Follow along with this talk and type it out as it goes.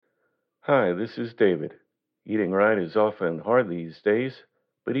Hi, this is David. Eating right is often hard these days,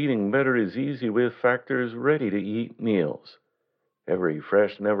 but eating better is easy with Factor's ready to eat meals. Every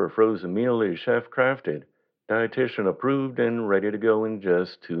fresh, never frozen meal is chef crafted, dietitian approved, and ready to go in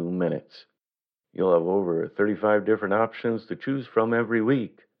just 2 minutes. You'll have over 35 different options to choose from every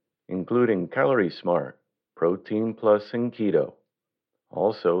week, including Calorie Smart, Protein Plus, and Keto.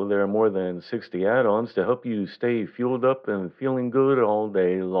 Also, there are more than 60 add ons to help you stay fueled up and feeling good all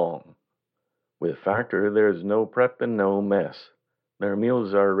day long. With Factor, there's no prep and no mess. Their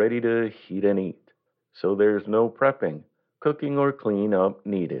meals are ready to heat and eat, so there's no prepping, cooking, or clean up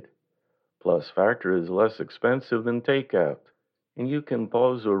needed. Plus, Factor is less expensive than takeout, and you can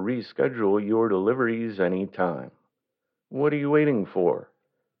pause or reschedule your deliveries anytime. What are you waiting for?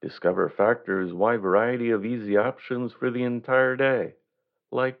 Discover Factor's wide variety of easy options for the entire day,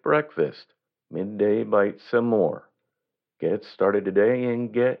 like breakfast, midday bites, and more. Get started today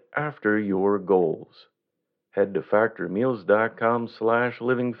and get after your goals. Head to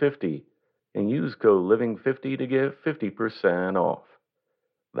factormeals.com/living50 and use code living50 to get 50% off.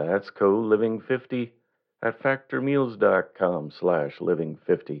 That's code living50 at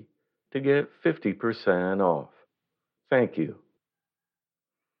factormeals.com/living50 to get 50% off. Thank you.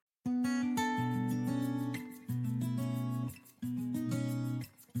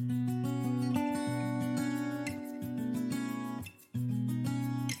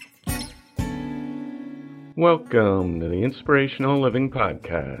 Welcome to the Inspirational Living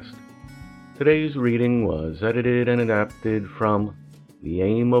Podcast. Today's reading was edited and adapted from The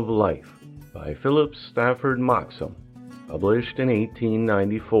Aim of Life by Philip Stafford Moxham, published in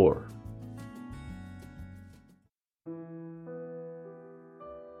 1894.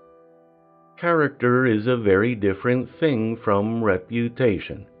 Character is a very different thing from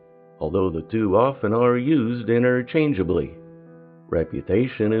reputation, although the two often are used interchangeably.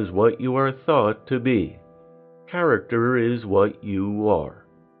 Reputation is what you are thought to be. Character is what you are.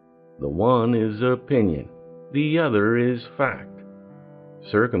 The one is opinion, the other is fact.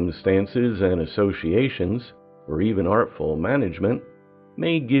 Circumstances and associations, or even artful management,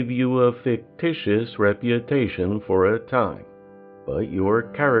 may give you a fictitious reputation for a time, but your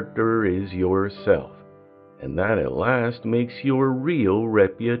character is yourself, and that at last makes your real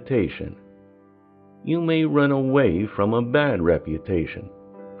reputation. You may run away from a bad reputation,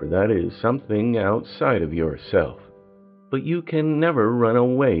 for that is something outside of yourself. But you can never run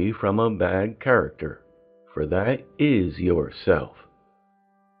away from a bad character, for that is yourself.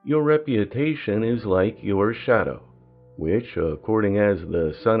 Your reputation is like your shadow, which, according as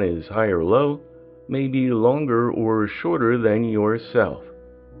the sun is high or low, may be longer or shorter than yourself,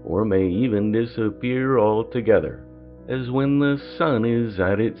 or may even disappear altogether, as when the sun is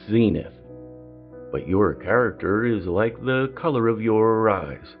at its zenith. But your character is like the color of your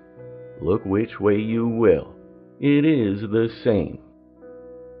eyes. Look which way you will, it is the same.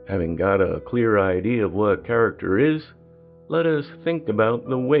 Having got a clear idea of what character is, let us think about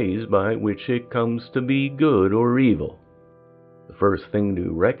the ways by which it comes to be good or evil. The first thing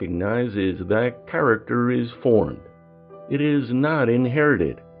to recognize is that character is formed. It is not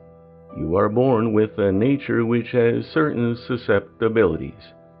inherited. You are born with a nature which has certain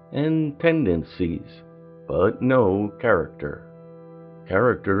susceptibilities and tendencies, but no character.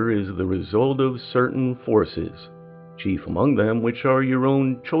 Character is the result of certain forces, chief among them which are your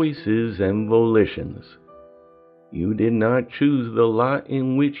own choices and volitions. You did not choose the lot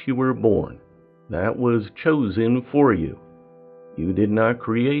in which you were born. That was chosen for you. You did not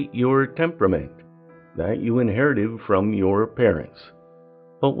create your temperament. That you inherited from your parents.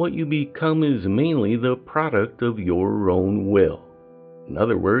 But what you become is mainly the product of your own will. In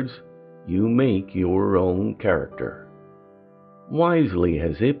other words, you make your own character. Wisely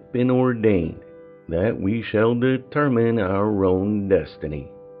has it been ordained that we shall determine our own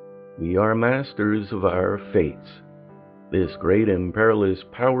destiny. We are masters of our fates. This great and perilous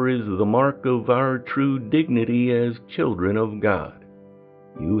power is the mark of our true dignity as children of God.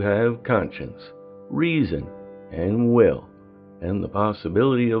 You have conscience, reason, and will, and the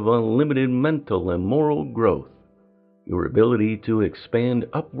possibility of unlimited mental and moral growth. Your ability to expand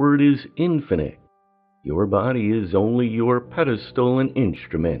upward is infinite. Your body is only your pedestal and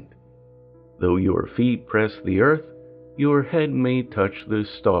instrument. Though your feet press the earth, your head may touch the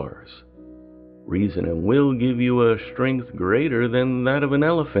stars. Reason and will give you a strength greater than that of an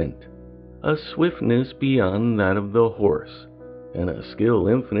elephant, a swiftness beyond that of the horse, and a skill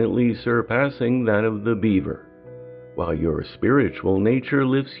infinitely surpassing that of the beaver, while your spiritual nature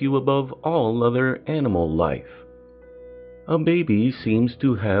lifts you above all other animal life. A baby seems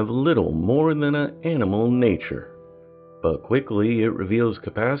to have little more than an animal nature. but quickly it reveals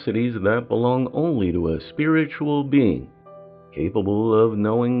capacities that belong only to a spiritual being, capable of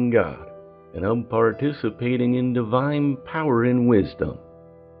knowing God and of participating in divine power and wisdom.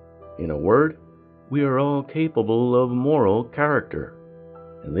 In a word, we are all capable of moral character,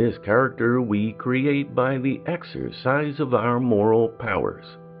 and this character we create by the exercise of our moral powers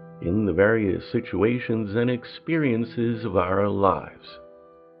in the various situations and experiences of our lives.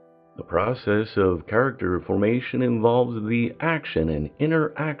 The process of character formation involves the action and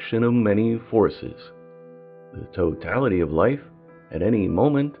interaction of many forces. The totality of life, at any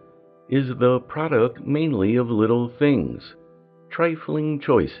moment, is the product mainly of little things, trifling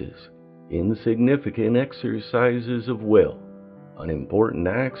choices, insignificant exercises of will, unimportant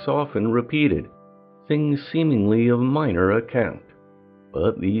acts often repeated, things seemingly of minor account.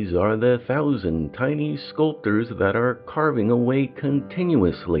 But these are the thousand tiny sculptors that are carving away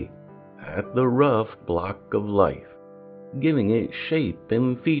continuously at the rough block of life, giving it shape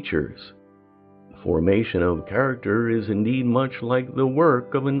and features. The formation of character is indeed much like the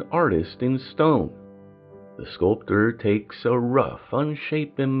work of an artist in stone. The sculptor takes a rough,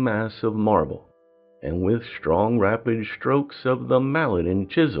 unshapen mass of marble, and with strong, rapid strokes of the mallet and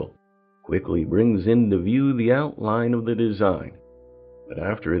chisel, quickly brings into view the outline of the design. But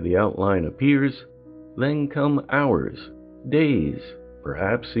after the outline appears, then come hours, days,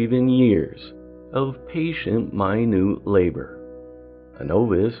 perhaps even years, of patient, minute labor. A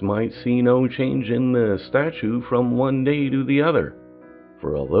novice might see no change in the statue from one day to the other,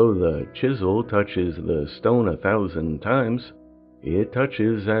 for although the chisel touches the stone 1,000 times, it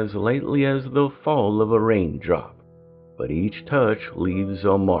touches as lightly as the fall of a raindrop, but each touch leaves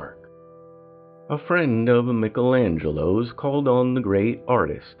a mark. A friend of Michelangelo's called on the great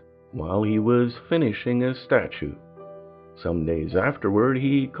artist while he was finishing a statue. Some days afterward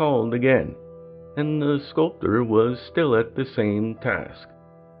he called again, and the sculptor was still at the same task.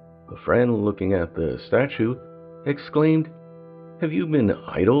 The friend, looking at the statue, exclaimed, "Have you been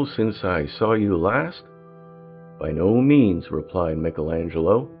idle since I saw you last?" "By no means," replied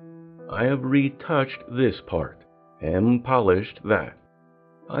Michelangelo. "I have retouched this part, and polished that.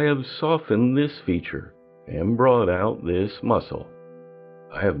 I have softened this feature, and brought out this muscle.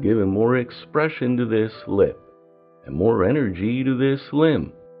 I have given more expression to this lip, and more energy to this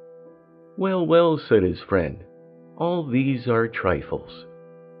limb." "Well, well," said his friend, "all these are trifles."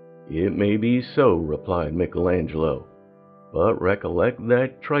 "It may be so," replied Michelangelo, "but recollect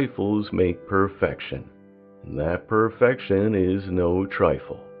that trifles make perfection, and that perfection is no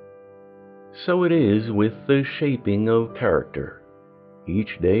trifle." So it is with the shaping of character.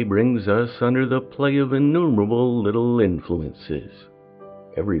 Each day brings us under the play of innumerable little influences.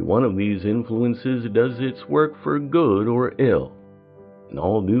 Every one of these influences does its work for good or ill, and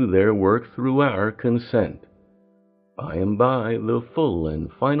all do their work through our consent. By and by, the full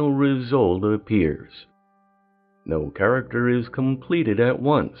and final result appears. No character is completed at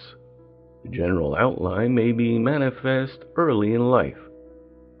once. The general outline may be manifest early in life,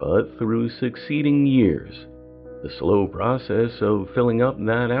 but through succeeding years, the slow process of filling up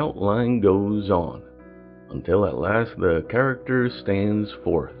that outline goes on, until at last the character stands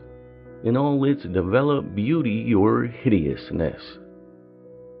forth in all its developed beauty or hideousness.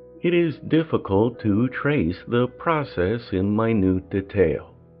 It is difficult to trace the process in minute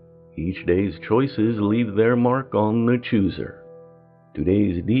detail. Each day's choices leave their mark on the chooser.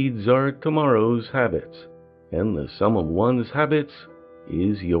 Today's deeds are tomorrow's habits, and the sum of one's habits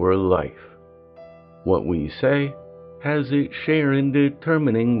is your life. What we say has its share in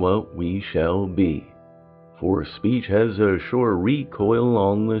determining what we shall be, for speech has a sure recoil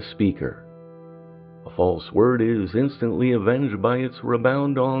on the speaker. A false word is instantly avenged by its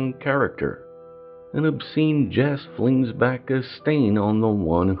rebound on character. An obscene jest flings back a stain on the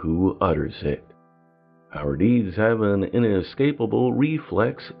one who utters it. Our deeds have an inescapable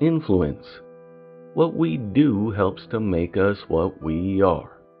reflex influence. What we do helps to make us what we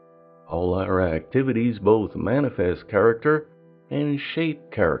are. All our activities both manifest character and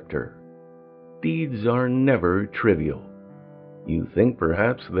shape character. Deeds are never trivial. You think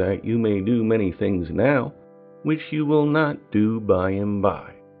perhaps that you may do many things now, which you will not do by and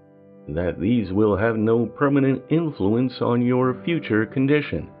by, that these will have no permanent influence on your future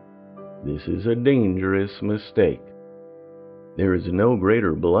condition. This is a dangerous mistake. There is no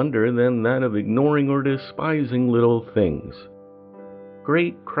greater blunder than that of ignoring or despising little things.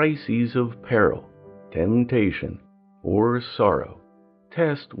 Great crises of peril, temptation, or sorrow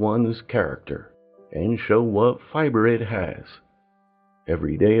test one's character and show what fiber it has.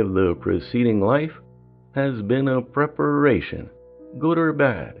 Every day of the preceding life has been a preparation, good or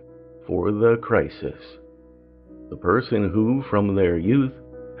bad, for the crisis. The person who, from their youth,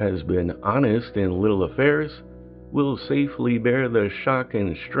 has been honest in little affairs will safely bear the shock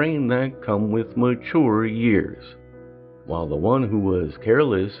and strain that come with mature years, while the one who was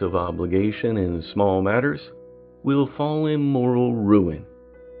careless of obligation in small matters will fall in moral ruin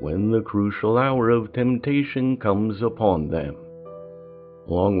when the crucial hour of temptation comes upon them.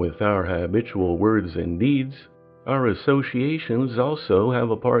 Along with our habitual words and deeds, our associations also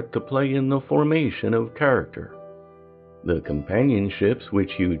have a part to play in the formation of character. The companionships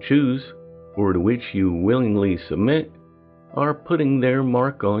which you choose, or to which you willingly submit, are putting their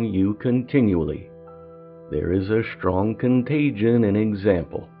mark on you continually. There is a strong contagion in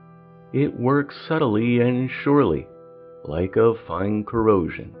example. It works subtly and surely, like a fine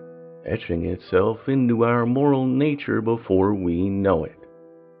corrosion, etching itself into our moral nature before we know it.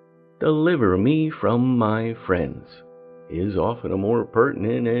 "Deliver me from my friends" is often a more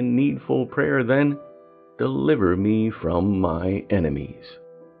pertinent and needful prayer than "Deliver me from my enemies,"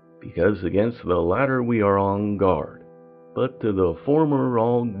 because against the latter we are on guard, but to the former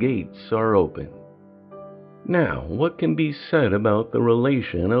all gates are open. Now, what can be said about the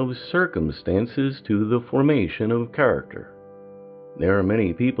relation of circumstances to the formation of character? There are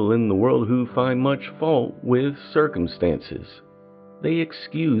many people in the world who find much fault with circumstances. They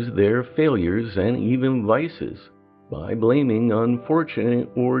excuse their failures and even vices by blaming unfortunate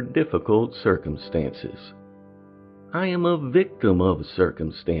or difficult circumstances. "I am a victim of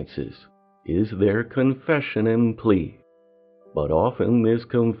circumstances" is their confession and plea. But often this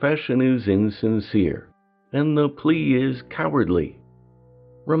confession is insincere, and the plea is cowardly.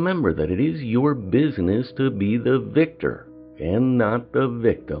 Remember that it is your business to be the victor and not the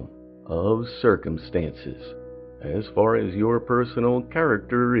victim of circumstances, as far as your personal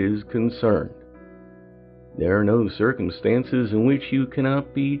character is concerned. There are no circumstances in which you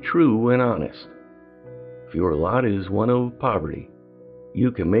cannot be true and honest. If your lot is one of poverty,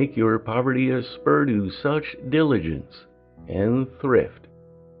 you can make your poverty a spur to such diligence and thrift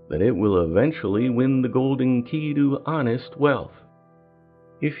that it will eventually win the golden key to honest wealth.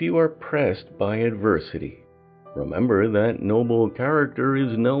 If you are pressed by adversity, remember that noble character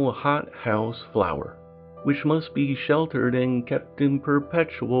is no hothouse flower, which must be sheltered and kept in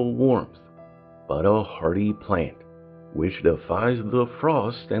perpetual warmth, but a hardy plant, which defies the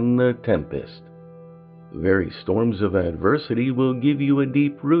frost and the tempest. The very storms of adversity will give you a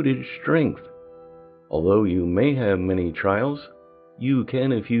deep-rooted strength. Although you may have many trials, you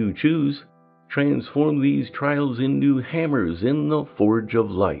can, if you choose, transform these trials into hammers in the forge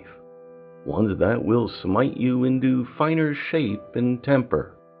of life, ones that will smite you into finer shape and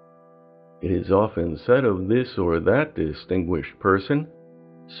temper. It is often said of this or that distinguished person,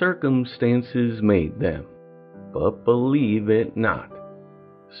 "Circumstances made them," but believe it not.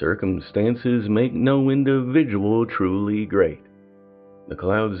 Circumstances make no individual truly great. The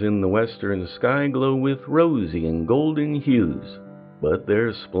clouds in the western sky glow with rosy and golden hues, but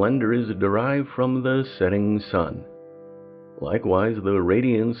their splendor is derived from the setting sun. Likewise, the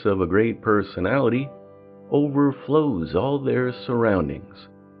radiance of a great personality overflows all their surroundings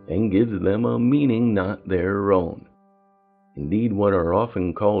and gives them a meaning not their own. Indeed, what are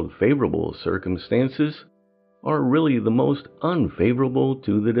often called favorable circumstances are really the most unfavorable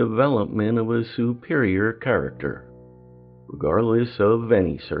to the development of a superior character. Regardless of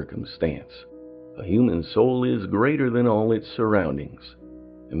any circumstance, a human soul is greater than all its surroundings,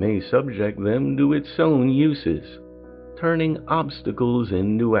 and may subject them to its own uses, turning obstacles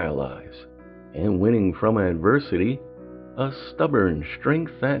into allies, and winning from adversity a stubborn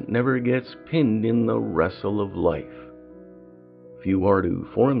strength that never gets pinned in the wrestle of life. If you are to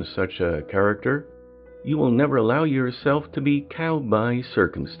form such a character, you will never allow yourself to be cowed by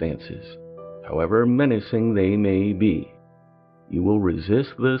circumstances, however menacing they may be. You will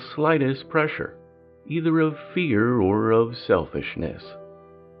resist the slightest pressure, either of fear or of selfishness.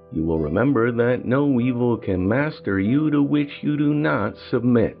 You will remember that no evil can master you to which you do not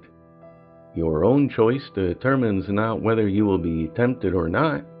submit. Your own choice determines not whether you will be tempted or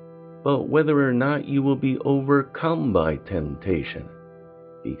not, but whether or not you will be overcome by temptation,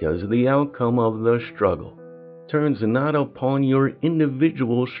 because the outcome of the struggle turns not upon your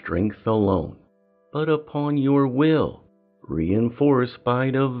individual strength alone, but upon your will, reinforced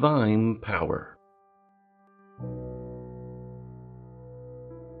by divine power.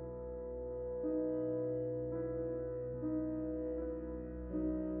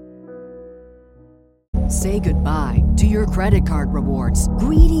 Say goodbye to your credit card rewards.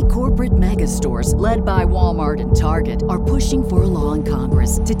 Greedy corporate mega stores, led by Walmart and Target, are pushing for a law in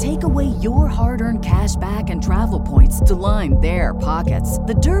Congress to take away your hard-earned cash back and travel points to line their pockets.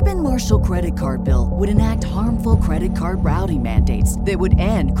 The Durbin-Marshall credit card bill would enact harmful credit card routing mandates that would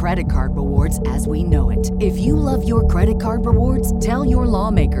end credit card rewards as we know it. If you love your credit card rewards, tell your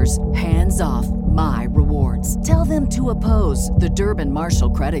lawmakers, hands off my rewards. Tell them to oppose the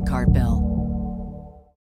Durbin-Marshall credit card bill.